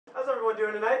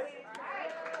everyone doing tonight?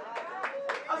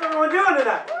 How's everyone doing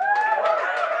tonight?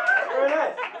 Very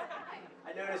nice.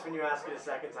 I noticed when you ask it a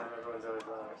second time, everyone's always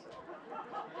louder. So.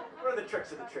 One of the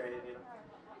tricks of the trade, you know.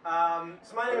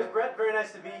 So my name is Brett. Very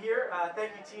nice to be here.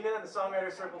 Thank you, Tina, and the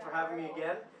Songwriters Circle for having me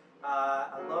again.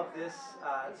 I love this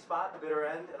spot, the bitter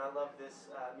end, and I love this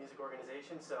music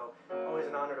organization. So always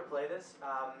an honor to play this.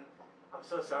 I'm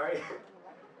so sorry.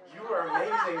 You are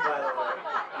amazing, by the way.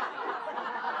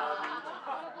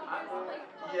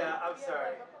 Yeah, I'm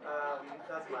sorry.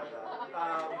 That's my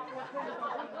bad.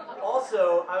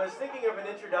 Also, I was thinking of an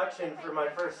introduction for my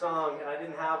first song, and I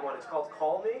didn't have one. It's called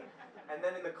Call Me. And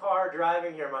then in the car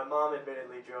driving here, my mom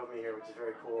admittedly drove me here, which is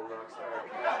very cool, rock star.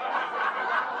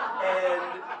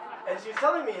 And she was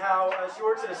telling me how she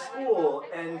works at a school,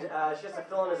 and she has to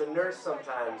fill in as a nurse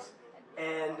sometimes.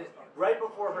 And right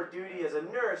before her duty as a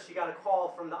nurse, she got a call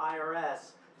from the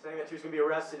IRS saying that she was going to be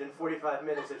arrested in 45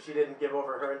 minutes if she didn't give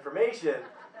over her information.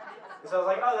 And so I was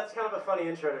like, oh, that's kind of a funny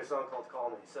intro to a song called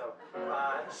Call Me. So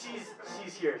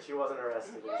she's here. She wasn't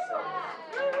arrested. So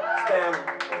spam.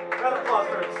 Round of applause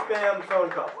for a spam phone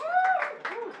call.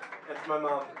 And for my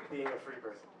mom being a free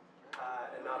person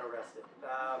and not arrested.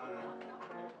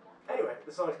 Anyway,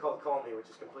 the song is called Call Me, which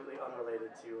is completely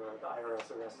unrelated to the IRS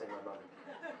arresting my mother.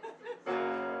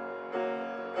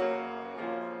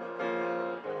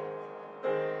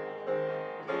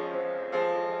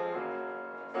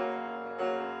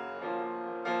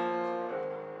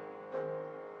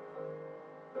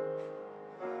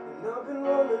 I've been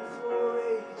roaming for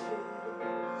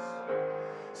ages,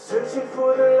 searching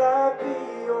for the light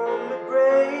beyond the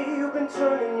gray. You've been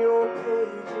turning your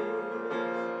pages,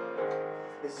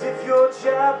 as if your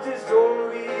chapters don't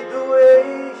read the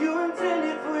way you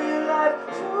intended for your life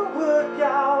to work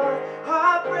out.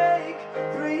 Heartbreak,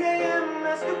 3 a.m.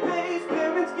 escapades,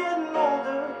 parents getting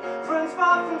older, friends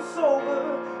far from sober,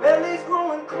 LA's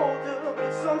growing colder,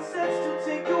 but sunsets still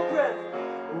take your breath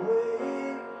away.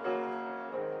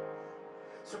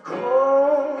 So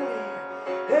call me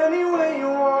any way you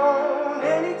want,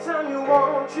 anytime you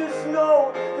want. Just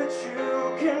know that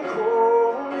you can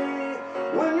call me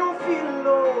when you're feeling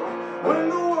low, when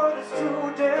the world is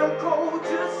too damn cold.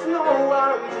 Just know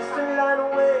I'm just a line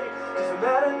away, doesn't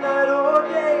matter night or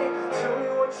day. Tell me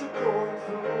what you're going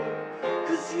through,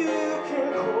 'cause you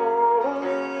can call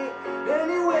me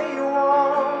any way you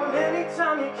want,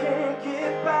 anytime you can't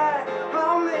get by.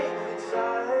 I'll make the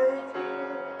time.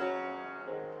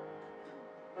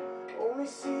 Only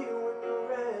see you when you're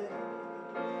ready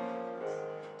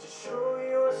to show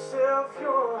yourself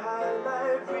your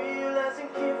highlight reel,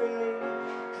 hasn't given me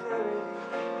clarity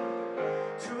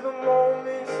to the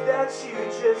moments that you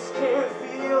just can't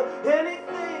feel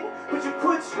anything, but you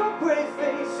put your brave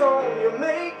face on. Your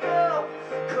makeup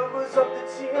covers up the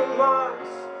tear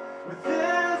marks, but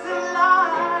there's a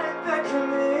light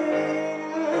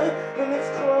beckoning, and it's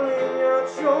calling out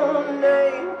your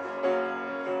name.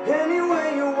 Any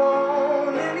way you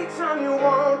want, anytime you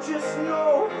want. Just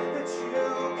know that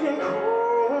you can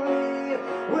call me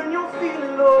when you're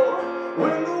feeling low,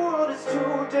 when the world is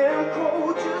too damn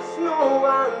cold. Just know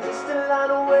I'm just a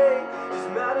line away,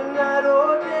 doesn't matter night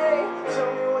or day.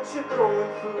 Tell me what you're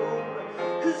going through,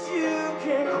 'cause you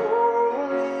can call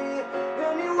me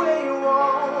any way you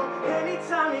want,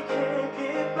 anytime you can't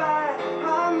get by.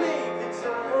 I'll make the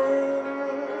time.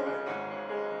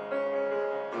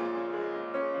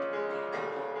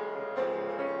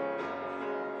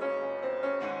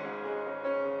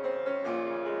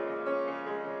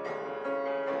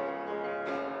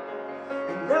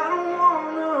 I don't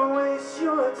wanna waste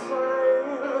your time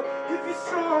if you're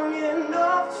strong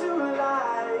enough to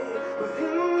lie. But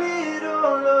in the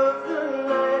middle of the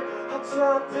night, I'll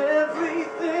drop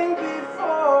everything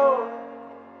before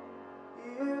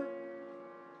you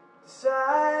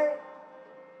decide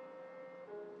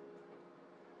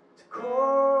to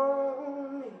call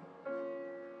me.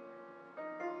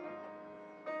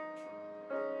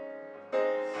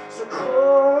 So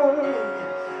call me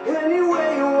any way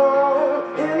you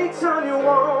want, anytime you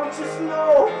want. Just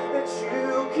know that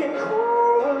you can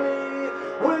call me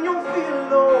when you're feeling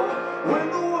low, when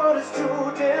the world is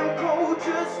too damn cold.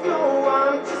 Just know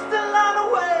I'm just a line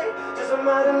away, doesn't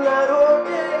matter night or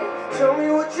day. Tell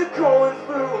me what you're going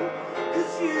through,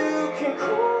 'cause you can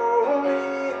call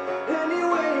me any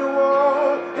way you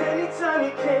want, anytime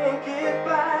you can't get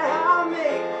by. I'll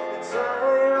make the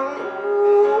time.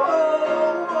 Ooh, oh,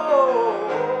 oh, oh,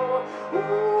 ooh,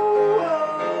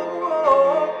 oh,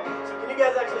 oh. So can you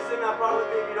guys actually sing that part with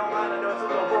me if you don't mind? I know it's a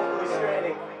little vocally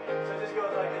straining, so it just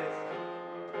goes like this.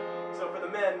 So for the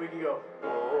men, we can go. Oh,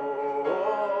 oh,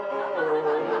 oh, oh,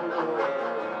 oh,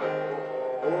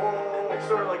 oh. It's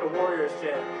sort of like a warrior's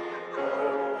chant.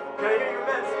 Can I hear you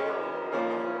men sing?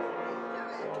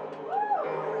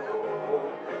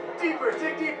 Deeper,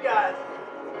 dig deep, guys.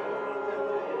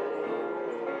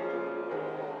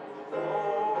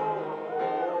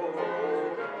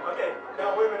 Okay,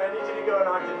 now women, I need you to go an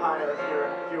octave higher if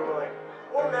you're willing.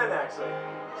 Or men, actually.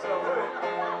 So, women.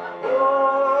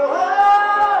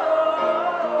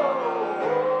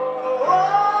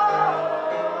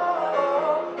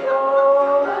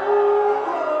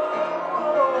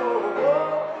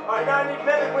 Alright, now I need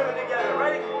men